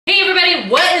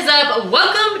everybody, what is up?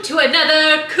 Welcome to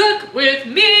another Cook With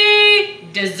Me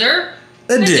Dessert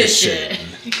Edition.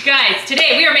 Guys,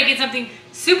 today we are making something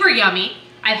super yummy.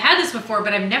 I've had this before,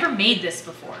 but I've never made this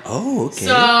before. Oh, okay.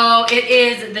 So it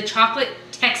is the chocolate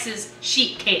Texas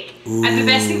sheet cake. Ooh. I've been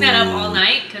messing that up all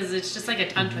night because it's just like a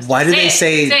tongue twister. Why do they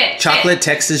say chocolate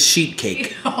Texas sheet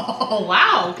cake? Oh,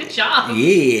 wow. Good job.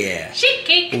 Yeah. Sheet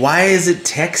cake. Why is it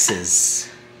Texas?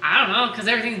 I don't know, because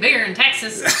everything's bigger in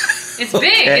Texas. It's Okay.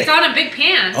 big. It's on a big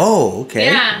pan. Oh, okay.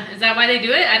 Yeah. Is that why they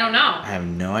do it? I don't know. I have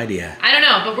no idea. I don't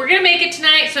know, but we're going to make it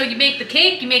tonight. So you make the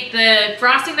cake, you make the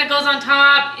frosting that goes on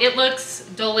top. It looks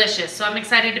delicious. So I'm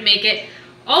excited to make it.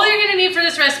 All you're going to need for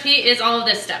this recipe is all of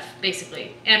this stuff,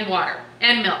 basically, and water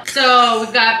and milk. So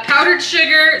we've got powdered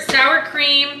sugar, sour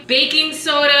cream, baking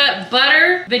soda,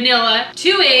 butter, vanilla,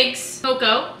 2 eggs,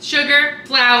 cocoa, sugar,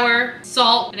 flour,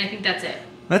 salt, and I think that's it.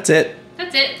 That's it.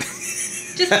 That's it.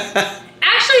 Just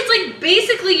actually, it's like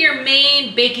basically your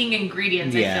main baking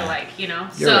ingredients. Yeah. I feel like, you know.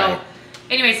 You're right.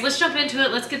 Anyways, let's jump into it.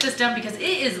 Let's get this done because it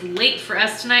is late for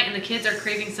us tonight and the kids are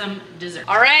craving some dessert.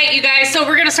 All right, you guys. So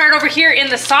we're gonna start over here in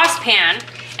the saucepan,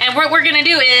 and what we're gonna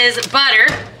do is butter.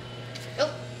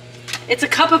 Oh, it's a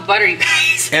cup of butter, you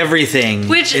guys.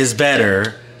 Everything is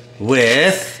better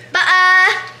with butter.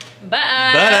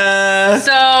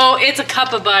 So it's a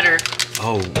cup of butter.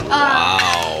 Oh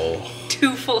wow.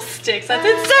 2 full sticks. That's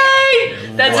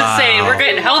insane. That's insane. We're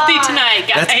getting healthy tonight,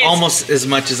 guys. That's almost as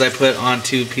much as I put on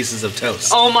 2 pieces of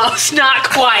toast. Almost, not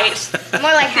quite.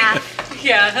 More like half.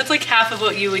 Yeah, that's like half of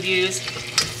what you would use.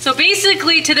 So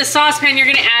basically to the saucepan, you're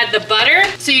gonna add the butter.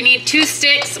 So you need 2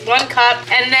 sticks, 1 cup,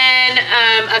 and then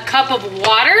a cup of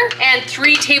water and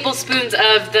 3 tablespoons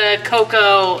of the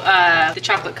cocoa, the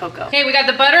chocolate cocoa. Okay, we got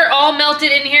the butter all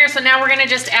melted in here. So now we're gonna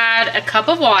just add a cup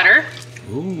of water.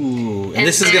 Ooh, and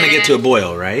this is gonna get to a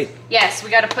boil, right? Yes, we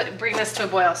gotta bring this to a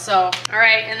boil. So, all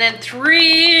right, and then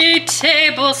 3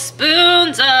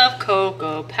 tablespoons of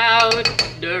cocoa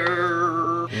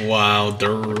powder. Wow.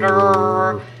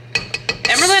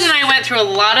 Emerlyn and I went through a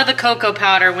lot of the cocoa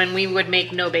powder when we would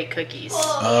make no-bake cookies.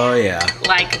 Oh yeah.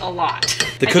 Like a lot.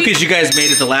 The cookies you guys made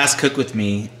at the last Cook With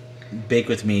Me, Bake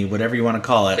With Me, whatever you want to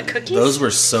call it. The cookies? Those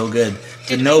were so good.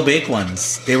 The no-bake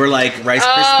ones. They were like Rice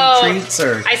Krispie treats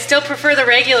or... I still prefer the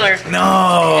regular.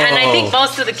 No! And I think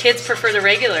most of the kids prefer the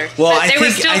regular. Well, but I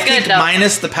think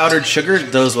minus the powdered sugar,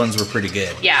 those ones were pretty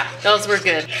good. Yeah, those were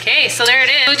good. Okay, so there it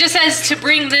is. So it just says to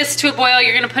bring this to a boil,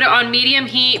 you're gonna put it on medium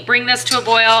heat, bring this to a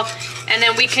boil, and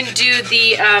then we can do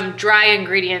the dry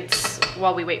ingredients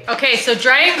while we wait. Okay, so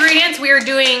dry ingredients, we are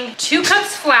doing 2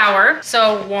 cups flour.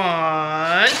 So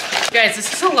 1. Guys,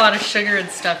 this is a lot of sugar and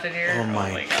stuff in here. Oh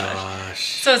my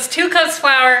gosh. So it's 2 cups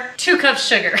flour, 2 cups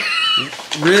sugar.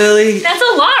 Really? That's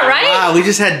a lot, right? Wow, we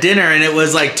just had dinner and it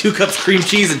was like 2 cups cream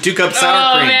cheese and 2 cups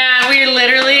sour cream. Oh man, we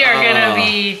literally are gonna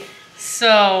be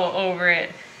so over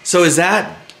it. So is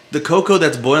that the cocoa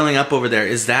that's boiling up over there?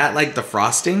 Is that like the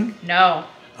frosting? No.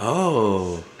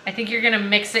 Oh. I think you're gonna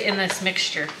mix it in this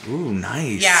mixture. Ooh,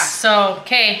 nice. Yeah, so,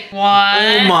 okay, 1.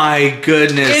 Oh my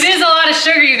goodness. It is a lot of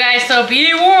sugar, you guys, so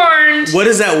be warned. What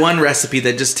is that one recipe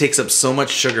that just takes up so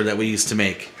much sugar that we used to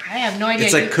make? I have no idea.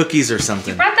 It's like cookies or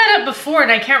something. You brought that up before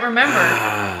and I can't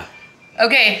remember.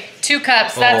 Okay, 2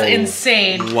 cups, that's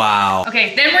insane. Wow.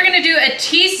 Okay, then we're gonna do a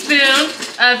teaspoon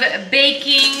of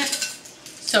baking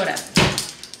soda.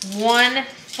 1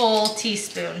 full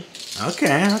teaspoon.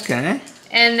 Okay, okay.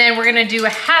 And then we're gonna do a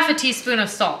 ½ teaspoon of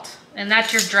salt. And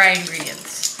that's your dry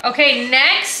ingredients. Okay,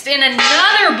 next, in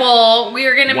another bowl, we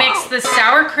are gonna mix the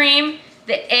sour cream,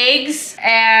 the eggs,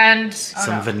 and...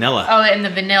 some vanilla. Oh, and the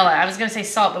vanilla. I was gonna say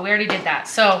salt, but we already did that.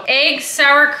 So, eggs,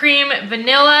 sour cream,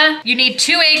 vanilla. You need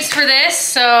 2 eggs for this,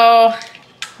 so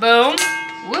boom.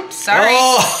 Whoops, sorry.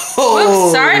 Oh,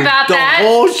 whoops, sorry about that. The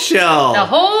whole shell. The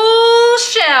whole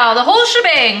shell, the whole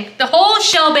shebang, the whole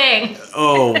shell bang.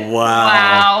 Oh, wow.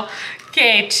 Wow.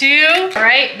 Okay, 2. All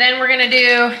right, then we're gonna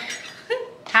do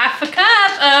 ½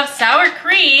 cup of sour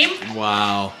cream.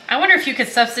 Wow. I wonder if you could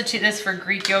substitute this for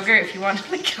Greek yogurt if you want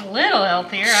to make it a little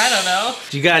healthier. I don't know.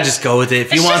 You gotta just go with it.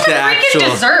 If you it's want the actual... It's just a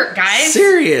freaking dessert, guys.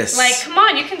 Serious. Like, come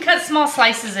on, you can cut small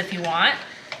slices if you want.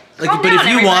 Like, but if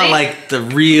you want like the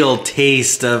real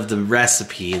taste of the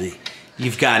recipe,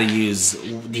 you've got to use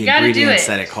the ingredients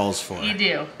that it calls for. You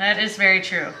do. That is very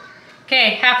true.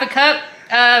 Okay, ½ cup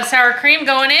of sour cream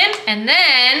going in, and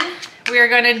then we are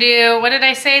going to do, what did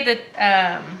I say? The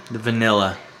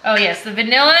vanilla. Oh yes, the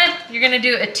vanilla. You're going to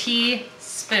do a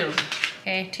teaspoon.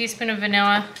 Okay, teaspoon of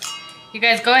vanilla. You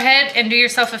guys go ahead and do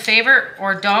yourself a favor,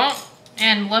 or don't,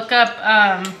 and look up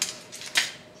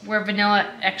where vanilla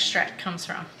extract comes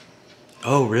from.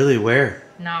 Oh, really? Where?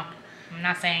 No, I'm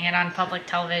not saying it on public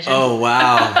television. Oh,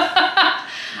 wow.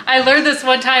 I learned this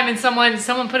one time and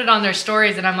someone put it on their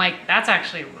stories and I'm like, that's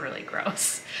actually really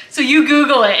gross. So you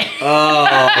Google it. Oh,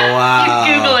 wow.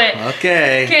 You Google it.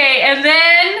 Okay. Okay, and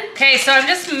then, so I'm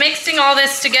just mixing all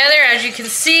this together as you can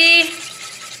see.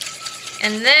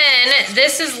 And then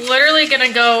this is literally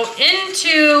gonna go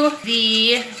into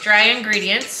the dry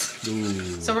ingredients.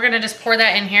 Ooh. So we're gonna just pour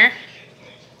that in here.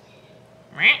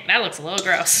 That looks a little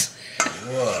gross.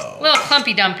 Whoa. A little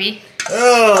clumpy dumpy.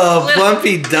 Oh,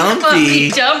 plumpy dumpy. Clumpy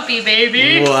dumpy,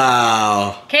 baby.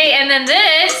 Wow. Okay, and then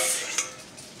this,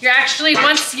 you're actually,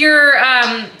 once your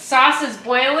sauce is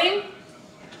boiling,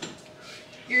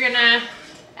 you're gonna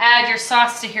add your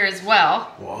sauce to here as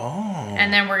well. Whoa.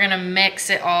 And then we're gonna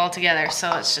mix it all together. So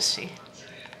let's just see.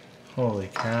 Holy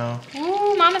cow.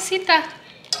 Ooh, mamacita.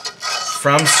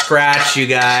 From scratch, you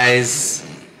guys.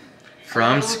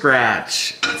 From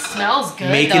scratch. It smells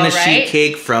good. Making though, a sheet right?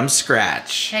 cake from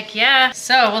scratch. Heck yeah.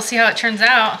 So we'll see how it turns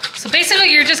out. So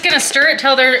basically you're just gonna stir it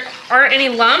till there aren't any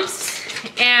lumps.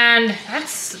 And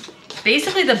that's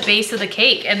basically the base of the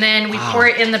cake. And then we pour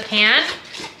it in the pan,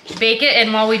 bake it,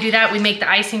 and while we do that, we make the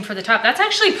icing for the top. That's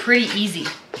actually pretty easy.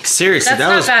 Seriously,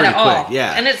 that was pretty quick.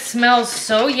 Yeah. And it smells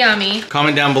so yummy.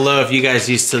 Comment down below if you guys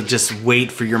used to just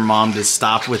wait for your mom to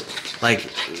stop with,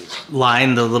 like,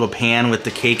 line the little pan with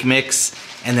the cake mix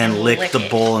and then lick the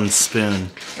bowl and spoon.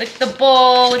 Lick the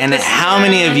bowl. And how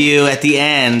many of you at the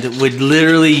end would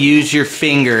literally use your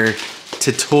finger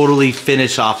to totally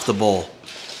finish off the bowl?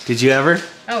 Did you ever?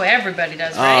 Oh, everybody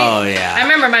does, right? Oh, yeah. I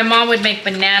remember my mom would make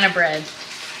banana bread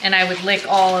and I would lick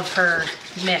all of her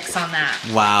mix on that.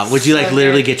 Wow. Would you like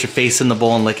literally get your face in the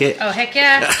bowl and lick it? Oh, heck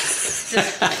yeah.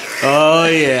 Oh,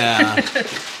 yeah.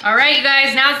 All right, you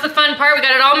guys, now's the fun part. We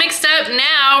got it all mixed up.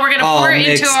 Now we're gonna pour it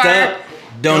into our...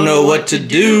 Don't know what to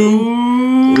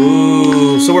do.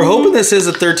 Ooh. So we're hoping this is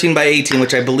a 13 by 18,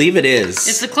 which I believe it is.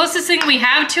 It's the closest thing we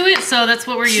have to it, so that's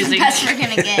what we're using. That's what we're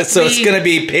gonna get. So it's gonna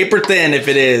be paper thin if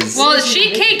it is. Well,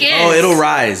 sheet cake is. Oh, it'll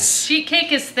rise. Sheet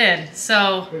cake is thin,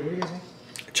 so...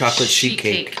 Chocolate sheet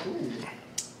cake.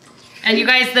 And you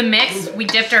guys, the mix, we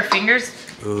dipped our fingers.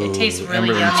 Ooh, it tastes really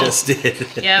Ember yummy. just did.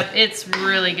 Yep, it's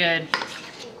really good.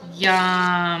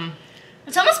 Yum.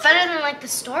 It's almost better than like the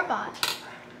store-bought.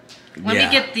 Let me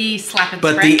get the slap and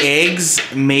But spread. the eggs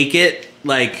make it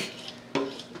like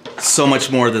so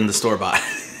much more than the store-bought.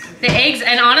 The eggs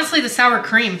and honestly the sour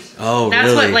cream. Oh, That's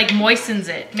really? what like moistens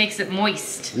it, makes it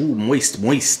moist. Ooh,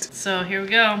 moist. So here we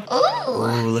go. Ooh.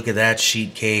 Ooh, look at that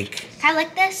sheet cake. Can I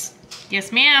lick this?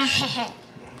 Yes, ma'am.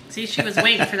 See, she was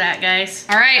waiting for that, guys.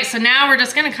 All right, so now we're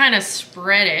just gonna kind of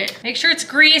spread it. Make sure it's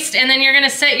greased, and then you're gonna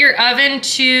set your oven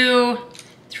to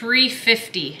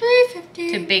 350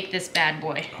 to bake this bad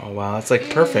boy. Oh wow, it's like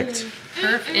perfect.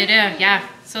 Perfect, it is, yeah.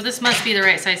 So this must be the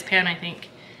right size pan, I think.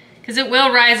 Because it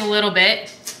will rise a little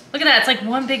bit. Look at that, it's like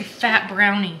one big fat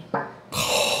brownie.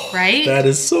 Right? That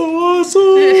is so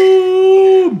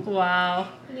awesome. Wow.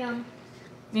 Yum.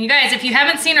 You guys, if you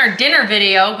haven't seen our dinner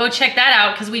video, go check that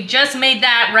out because we just made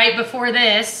that right before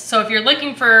this. So if you're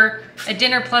looking for a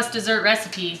dinner plus dessert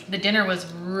recipe, the dinner was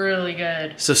really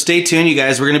good. So stay tuned, you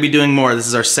guys. We're going to be doing more. This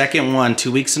is our second one,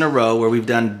 2 weeks in a row, where we've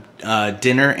done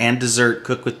dinner and dessert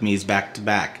cook with me's back to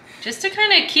back. Just to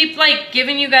kind of keep like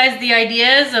giving you guys the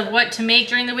ideas of what to make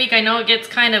during the week. I know it gets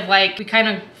kind of like, we kind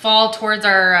of fall towards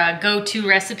our go-to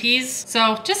recipes.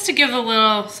 So just to give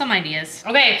some ideas.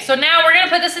 Okay, so now we're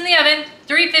gonna put this in the oven,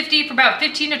 350 for about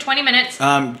 15 to 20 minutes.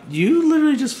 You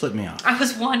literally just flipped me off. I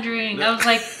was wondering, I was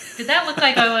like, did that look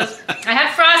like I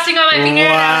had frosting on my finger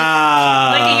and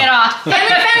I was licking it off.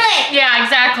 Family. Yeah,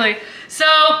 exactly. So,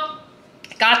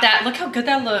 got that. Look how good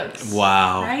that looks.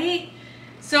 Wow. Right?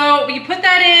 So you put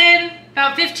that in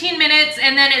about 15 minutes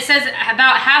and then it says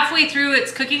about halfway through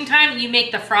its cooking time, you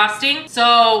make the frosting.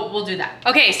 So we'll do that.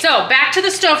 Okay, so back to the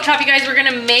stovetop, you guys. We're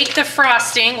gonna make the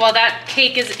frosting while that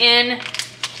cake is in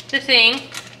the thing.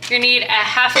 You're gonna need a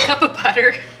half a cup of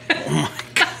butter. Oh my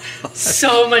God.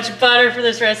 So much butter for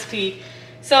this recipe.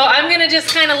 So I'm gonna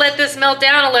just kind of let this melt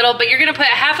down a little, but you're gonna put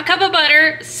half a cup of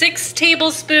butter, 6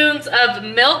 tablespoons of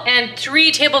milk, and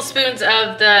 3 tablespoons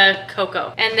of the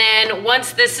cocoa. And then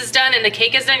once this is done and the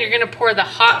cake is done, you're gonna pour the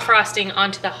hot frosting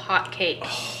onto the hot cake.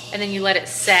 And then you let it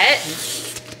set.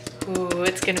 Ooh,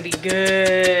 it's gonna be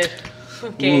good.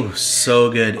 Okay. Ooh,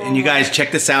 so good. And you guys,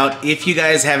 check this out. If you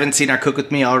guys haven't seen our Cook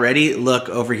With Me already, look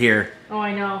over here. Oh,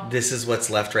 I know. This is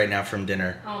what's left right now from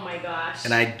dinner. Oh my gosh.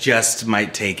 And I just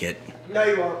might take it. No,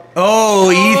 you won't.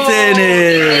 Oh, Ethan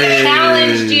is. Ethan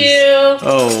challenged you.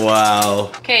 Oh, wow.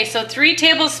 Okay, so 3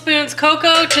 tablespoons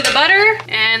cocoa to the butter,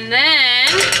 and then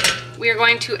we are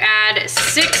going to add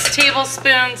 6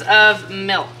 tablespoons of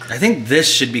milk. I think this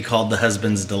should be called the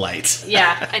husband's delight.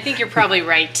 Yeah, I think you're probably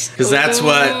right. Because that's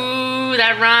what... Ooh,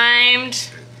 that rhymed.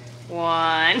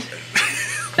 1.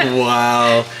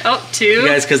 Wow. Oh, 2. You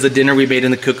guys, because the dinner we made in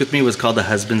the Cook With Me was called the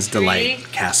husband's 3.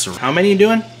 delight casserole. How many are you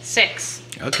doing? 6.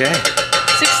 Okay.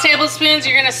 6 tablespoons.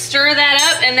 You're gonna stir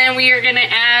that up, and then we are gonna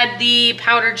add the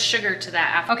powdered sugar to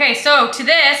that. Okay, so to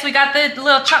this, we got the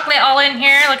little chocolate all in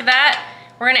here. Look at that.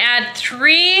 We're gonna add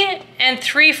 3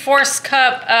 3/4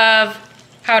 cup of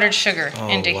powdered sugar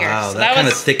into here. Wow, So that kind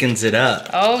of thickens it up.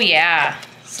 Oh yeah.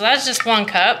 So that's just 1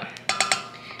 cup.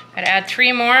 Gotta add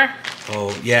 3 more.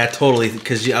 Oh yeah, totally.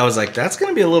 Because I was like, that's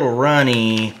gonna be a little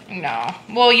runny. No.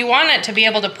 Well, you want it to be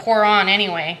able to pour on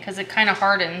anyway, because it kind of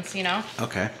hardens, you know?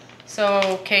 Okay. So,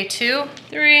 okay, 2,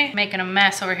 3, making a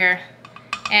mess over here.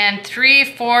 And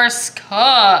 3/4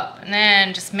 cup. And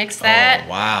then just mix that. Oh,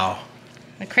 wow.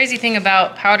 The crazy thing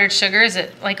about powdered sugar is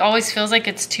it like always feels like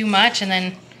it's too much, and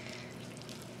then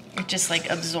it just like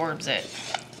absorbs it.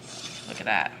 Look at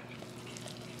that.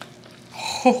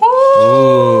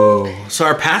 Ooh. So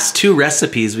our past 2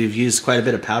 recipes, we've used quite a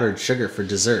bit of powdered sugar for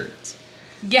desserts.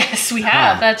 Yes, we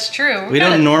have. That's true. We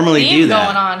don't normally do that.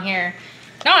 Going on here.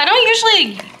 No, I don't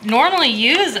usually normally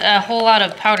use a whole lot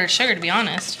of powdered sugar, to be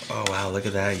honest. Oh wow, look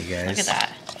at that, you guys. Look at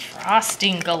that.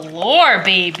 Frosting galore,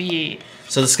 baby.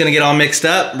 So this is gonna get all mixed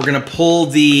up. We're gonna pull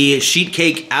the sheet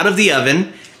cake out of the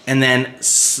oven and then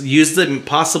use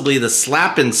possibly the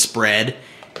slap and spread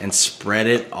and spread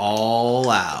it all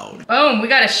out. Boom, we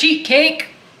got a sheet cake.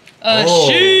 Sheet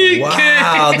cake.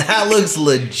 Wow, that looks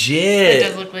legit. It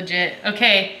does look legit.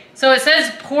 Okay, so it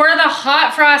says pour the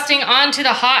hot frosting onto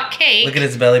the hot cake. Look at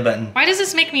its belly button. Why does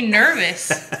this make me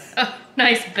nervous? Oh,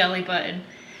 nice belly button.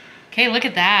 Okay, look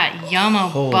at that. Yummo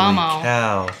Holy bummo.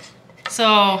 cow.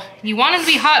 So you want it to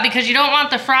be hot because you don't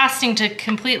want the frosting to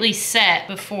completely set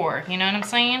before. You know what I'm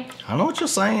saying? I know what you're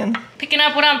saying. Picking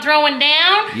up what I'm throwing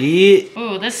down? Yeah.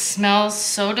 Ooh, this smells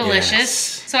so delicious.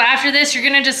 Yes. So after this, you're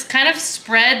gonna just kind of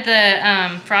spread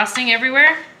the frosting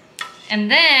everywhere. And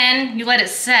then you let it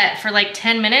set for like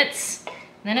 10 minutes.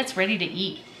 And then it's ready to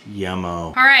eat.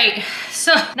 Yummo. All right,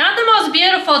 so not the most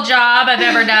beautiful job I've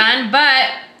ever done,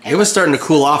 but It was starting to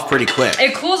cool off pretty quick.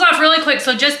 it cools off really quick,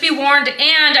 so just be warned.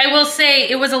 And I will say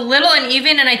it was a little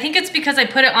uneven, and I think it's because I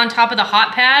put it on top of the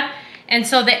hot pad. And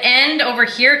so the end over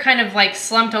here kind of like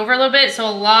slumped over a little bit, so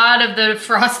a lot of the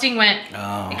frosting went,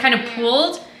 it kind of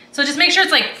pooled. So just make sure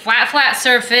it's like flat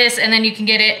surface, and then you can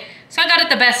get it. So I got it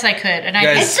the best I could. And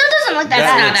It still doesn't look that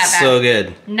That bad. not looks that bad. so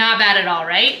good. Not bad at all,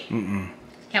 right? Mm-mm.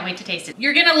 Can't wait to taste it.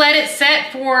 You're gonna let it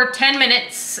set for 10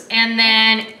 minutes, and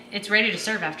then it's ready to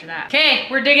serve after that. Okay,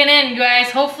 we're digging in, you guys.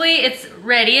 Hopefully it's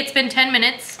ready. It's been 10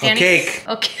 minutes. A cake.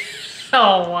 Okay.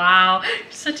 Oh, wow.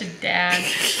 You're such a dad.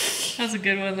 That was a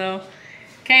good one, though.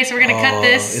 Okay, so we're gonna cut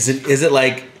this. Is it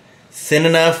like thin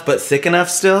enough but thick enough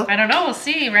still? I don't know, we'll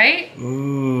see, right?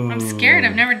 Ooh. I'm scared,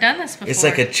 I've never done this before. It's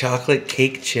like a chocolate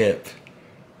cake chip.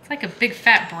 It's like a big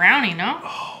fat brownie, no?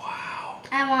 Oh wow.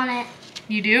 I want it.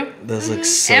 You do? Those look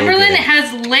so Amberlyn good.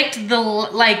 has licked the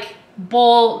like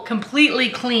bowl completely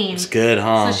clean. It's good,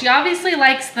 huh? So she obviously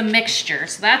likes the mixture,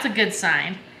 so that's a good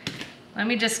sign. Let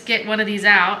me just get one of these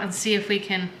out and see if we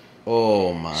can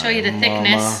Oh my. show you the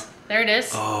thickness. There it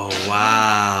is. Oh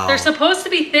wow. They're supposed to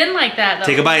be thin like that, though.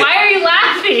 Take a bite. Why are you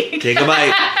laughing? Take a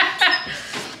bite.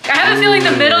 I have a feeling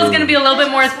the middle is going to be a little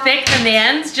bit more thick than the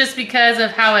ends, just because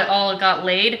of how it all got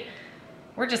laid.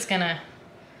 We're just gonna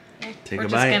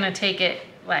take it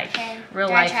like Okay. real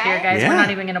Do I life try here, it? guys. Yeah. We're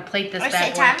not even gonna plate this Or bad say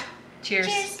boy. time. Cheers.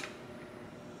 Cheers.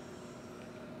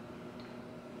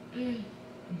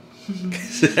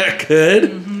 Is that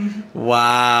good?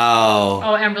 Wow.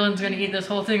 Oh, Emberlyn's gonna eat this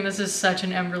whole thing. This is such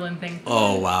an Emberlyn thing.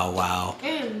 Oh wow, wow.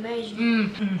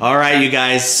 Amazing. All right, you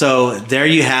guys. So there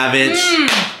you have it.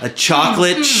 A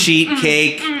chocolate sheet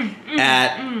cake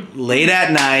at late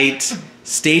at night.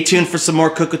 Stay tuned for some more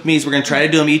Cook With Me's. We're gonna try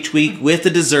to do them each week with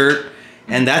the dessert.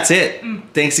 And that's it.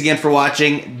 Thanks again for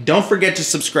watching. Don't forget to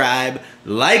subscribe,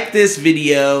 like this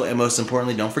video, and most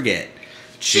importantly, don't forget,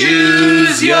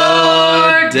 choose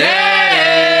your day.